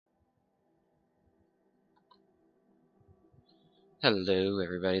Hello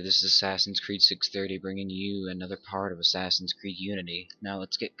everybody, this is Assassin's Creed 630 bringing you another part of Assassin's Creed Unity. Now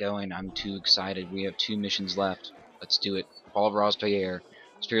let's get going. I'm too excited. We have 2 missions left. Let's do it. Paul Robespierre.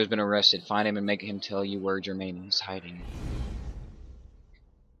 Robespierre's been arrested. Find him and make him tell you where Germain is hiding.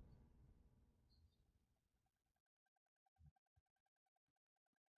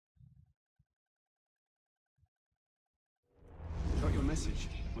 Got your message.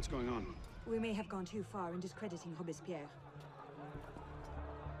 What's going on? We may have gone too far in discrediting Robespierre.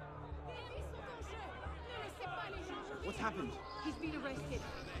 What's happened? He's been arrested.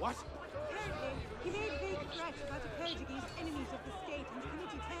 What? Apparently, he made vague threats about a purge against enemies of the state, and the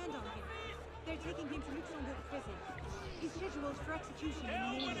committee turned on him. They're taking him to Luxembourg prison. He's scheduled for execution in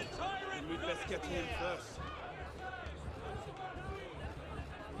the morning. Then we'd best get to him first.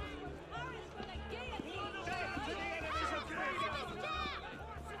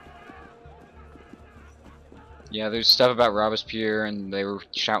 Yeah, there's stuff about Robespierre and they were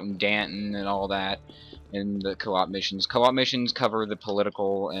shouting Danton and all that in the co-op missions. Co-op missions cover the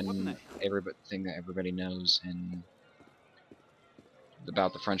political and everything that everybody knows and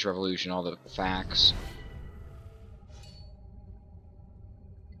about the French Revolution, all the facts.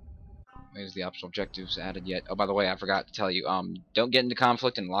 There's the optional objectives added yet. Oh, by the way, I forgot to tell you, don't get into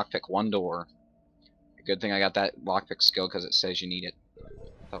conflict and lockpick one door. Good thing I got that lockpick skill because it says you need it.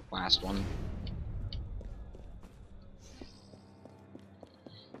 The last one.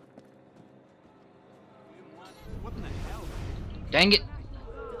 What in the hell? Dang it!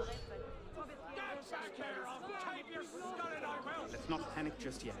 Let's not panic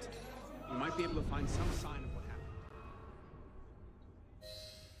just yet. We might be able to find some sign of what happened.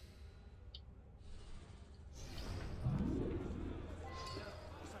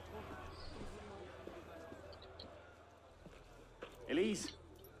 Elise,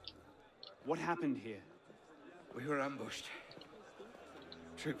 what happened here? We were ambushed.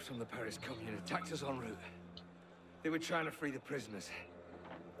 Troops from the Paris Commune attacked us en route. They were trying to free the prisoners.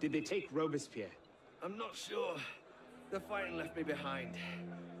 Did they take Robespierre? I'm not sure. The fighting left me behind.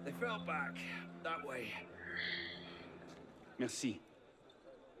 They fell back that way. Merci.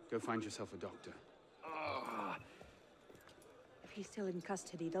 Go find yourself a doctor. Oh. If he's still in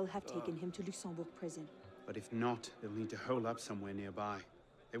custody, they'll have taken him to Luxembourg prison. But if not, they'll need to hole up somewhere nearby.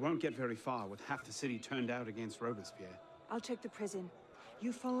 They won't get very far with half the city turned out against Robespierre. I'll check the prison.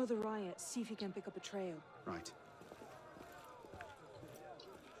 You follow the riot, see if you can pick up a trail. Right.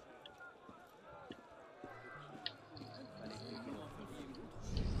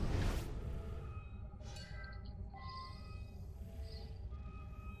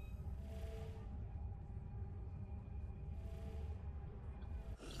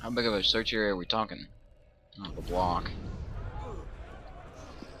 How big of a search area are we talking? Oh, the block.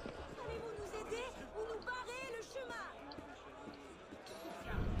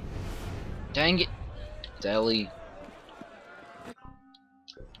 Dang it! Deli.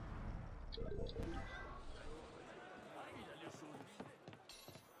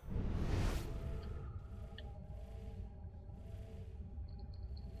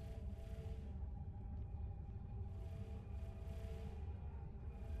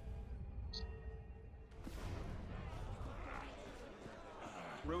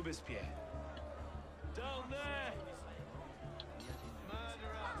 Robespierre. Down there!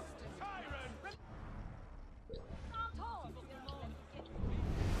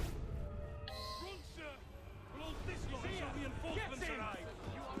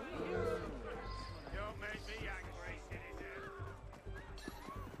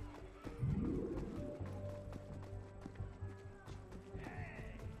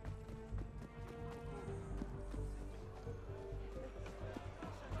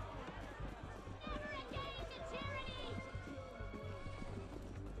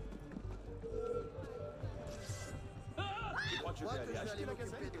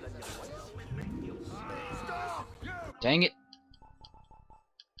 Dang it!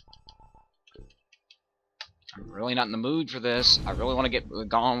 I'm really not in the mood for this. I really want to get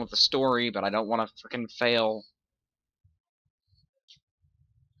gone with the story, but I don't want to freaking fail.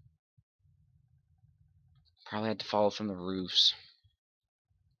 Probably had to fall from the roofs.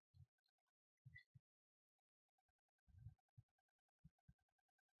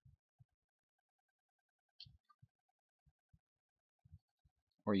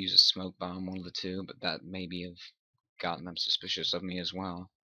 Or use a smoke bomb, one of the two, but that maybe have gotten them suspicious of me as well.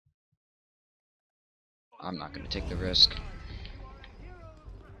 I'm not going to take the risk.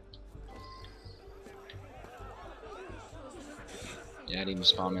 Yeah, it even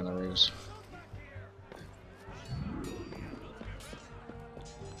spawned me on the roofs.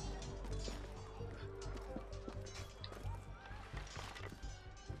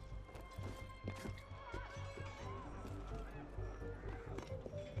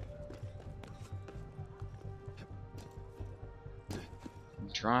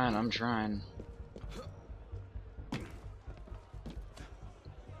 I'm trying.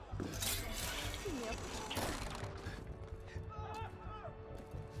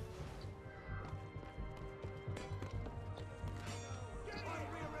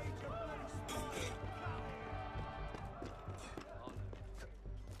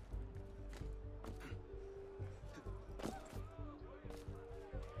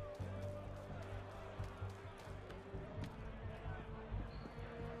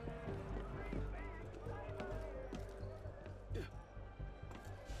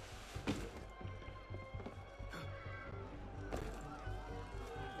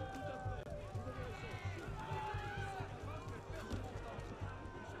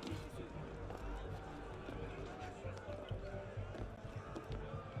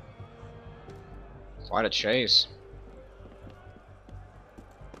 Quite a chase.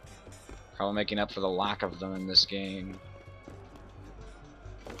 Probably making up for the lack of them in this game.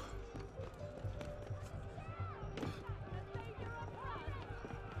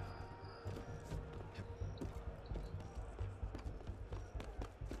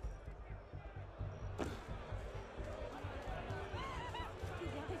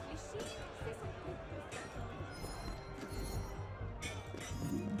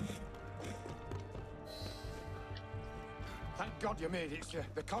 Thank God you made it, sir.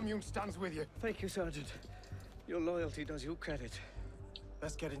 The commune stands with you. Thank you, Sergeant. Your loyalty does you credit.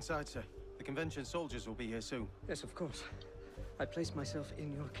 Let's get inside, sir. The convention soldiers will be here soon. Yes, of course. I place myself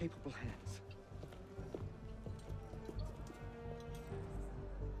in your capable hands.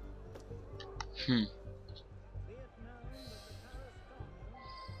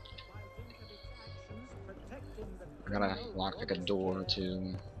 I gotta lockpick a door or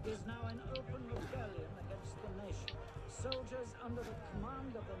two. Is now an open rebellion against the nation. Soldiers under the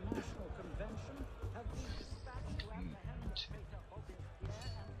command of the National Convention have been dispatched to apprehend the traitor Robespierre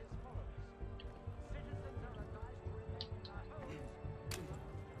and his followers. Citizens are advised to remain in their homes.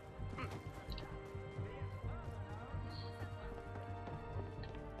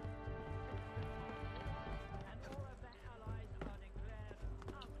 And all of their allies are declared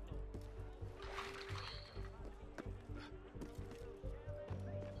outlaws.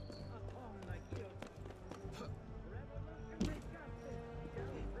 Upon the guilty. Revolutionary justice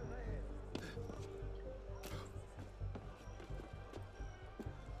shall prevail.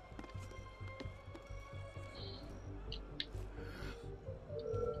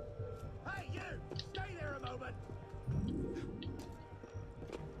 Hey, you! Stay there a moment!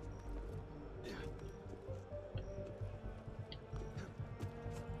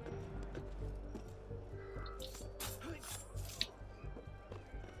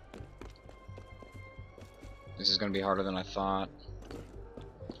 This is gonna be harder than I thought.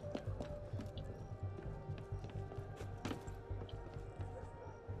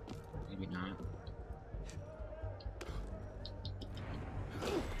 Maybe not.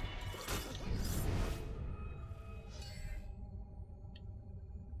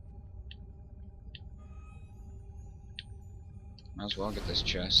 Might as well get this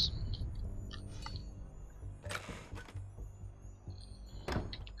chest.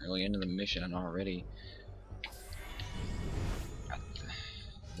 Early into the mission and already at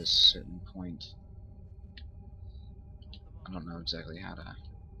this certain point. I don't know exactly how to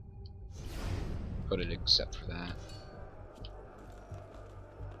put it except for that.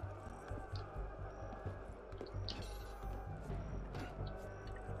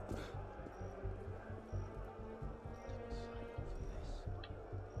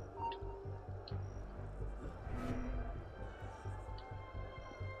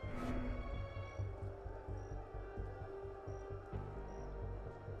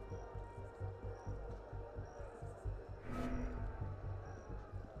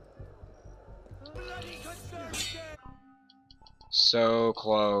 So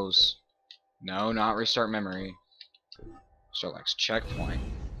close. No, not restart memory. Starlax checkpoint.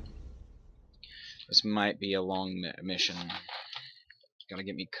 This might be a long mission. Gotta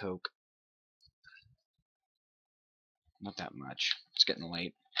get me coke. Not that much. It's getting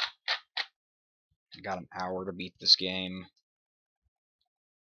late. I got an hour to beat this game.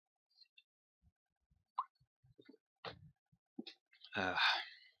 I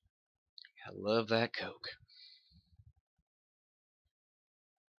love that coke.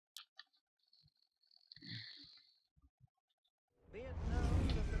 Be it known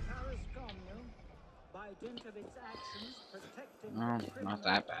that the Paris Commune, by dint of its actions protecting Oh, the criminal not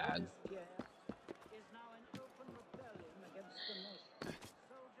that bad. Robespierre, is now an open rebellion against the nation.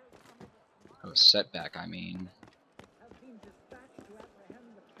 Soldiers under the command Oh, setback, I mean. have been dispatched to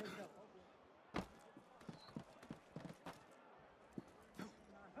apprehend the traitor Robespierre.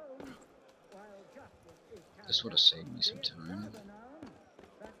 This would have saved me some time.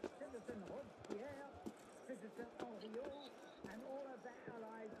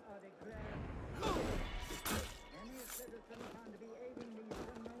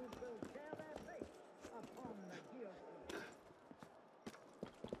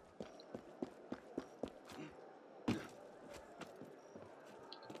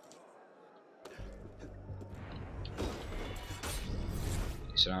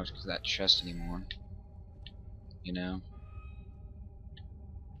 So I don't have to go to that chest anymore. You know?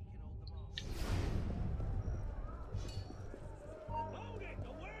 Hold it!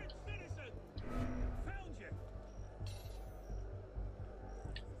 The word citizen! Found you!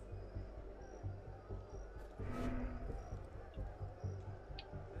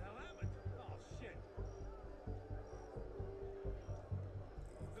 The hell happened? Oh shit!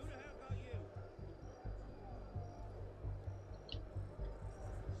 Who the hell got you?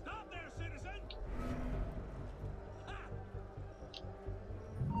 Stop there, citizen! Ha!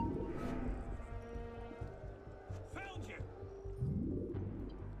 Found you!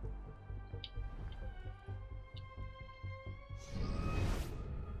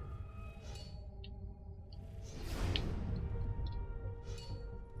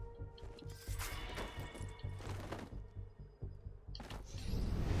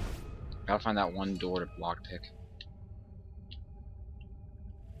 Gotta find that one door to lockpick.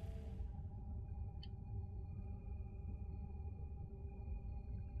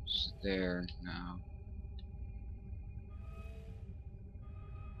 Is it there? No.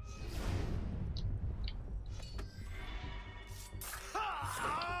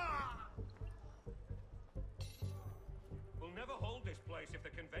 We'll never hold this place if the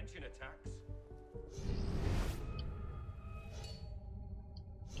convention attacks.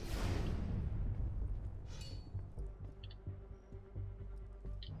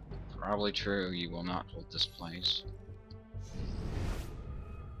 Probably true, you will not hold this place.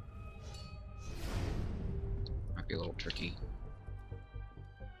 Might be a little tricky.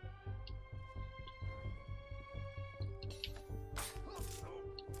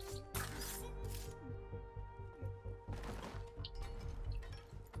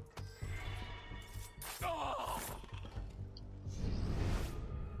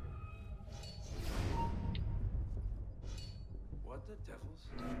 What the devils?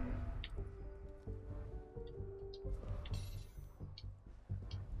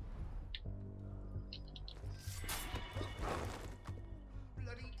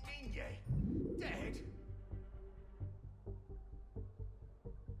 Bloody Inge! Dead?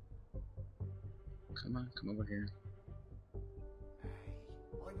 Come on, come over here. Hey,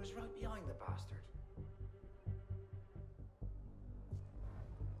 I was right behind the bastard.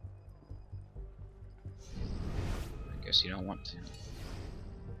 I guess you don't want to. 5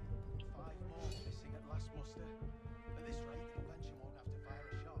 more missing at last muster. At this rate, the convention won't have to fire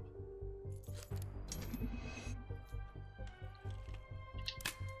a shot.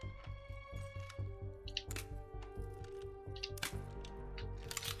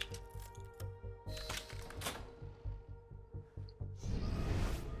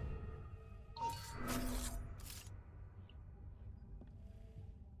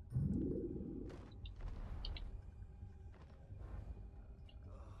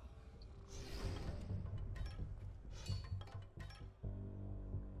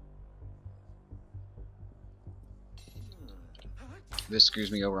 If this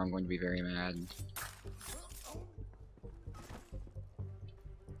screws me over, I'm going to be very mad. Oh,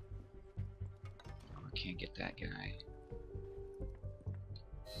 I can't get that guy.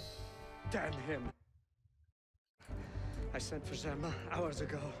 Damn him. I sent for Zerma hours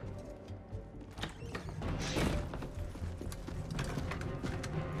ago.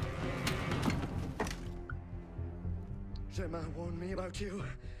 Zerma warned me about you.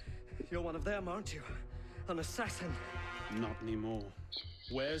 You're one of them, aren't you? An assassin. Not anymore.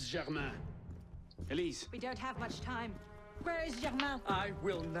 Where's Germain? Elise. We don't have much time. Where is Germain? I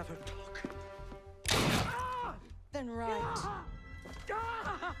will never talk. Then right.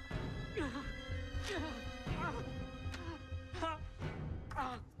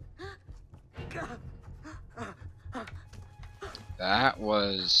 That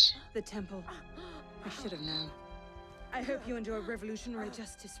was... The temple. I should have known. I hope you enjoy revolutionary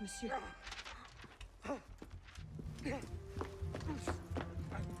justice, monsieur.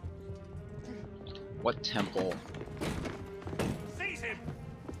 What temple? Seize him!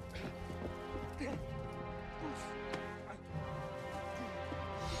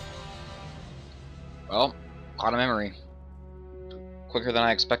 Well, a lot of memory. Quicker than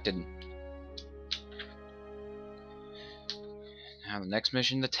I expected. Now the next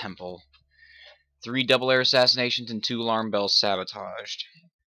mission, the temple. 3 double air assassinations and 2 alarm bells sabotaged.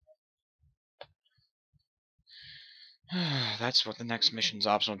 That's what the next mission's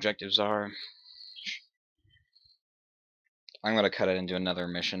optional objectives are. I'm gonna cut it into another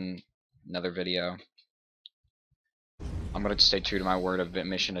mission, another video. I'm gonna stay true to my word of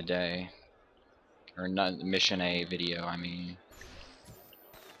mission a day. Or not mission a video, I mean.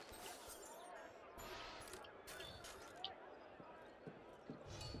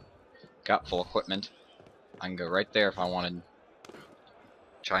 Got full equipment. I can go right there if I wanted.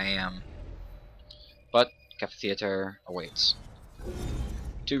 Which I am. But Cafe Theater awaits.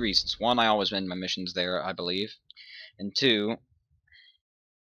 2 reasons. 1, I always end my missions there, I believe. And 2,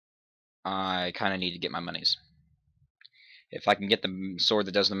 I kinda need to get my monies. If I can get the sword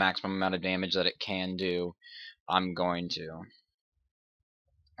that does the maximum amount of damage that it can do, I'm going to.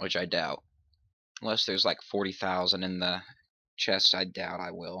 Which I doubt. Unless there's like 40,000 in the chest, I doubt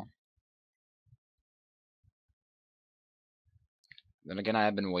I will. Then again, I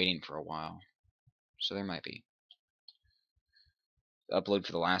have been waiting for a while. So there might be. The upload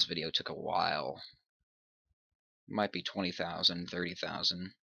for the last video took a while. Might be 20,000,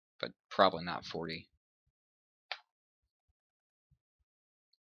 30,000, but probably not 40.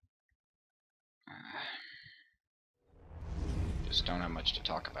 Just don't have much to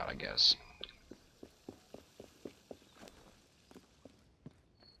talk about, I guess.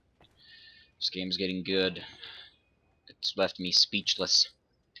 This game's getting good. It's left me speechless.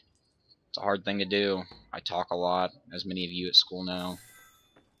 It's a hard thing to do. I talk a lot, as many of you at school know.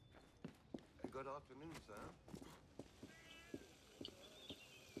 Good afternoon, sir.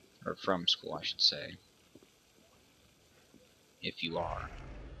 Or from school, I should say. If you are.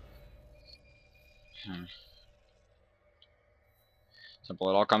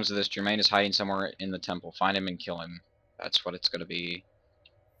 Temple, it all comes to this. Jermaine is hiding somewhere in the temple. Find him and kill him. That's what it's gonna be.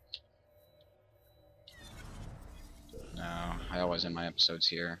 No, I always end my episodes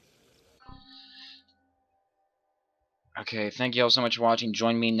here. Okay, thank you all so much for watching.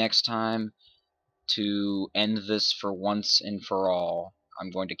 Join me next time to end this for once and for all.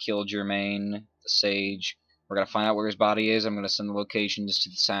 I'm going to kill Jermaine, the sage. We're going to find out where his body is. I'm going to send the locations to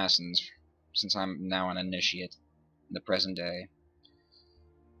the assassins, since I'm now an initiate in the present day.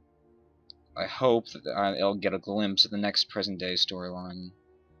 I hope that I'll get a glimpse of the next present day storyline.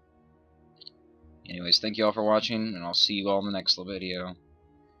 Anyways, thank you all for watching, and I'll see you all in the next video.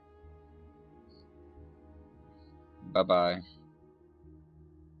 Bye-bye.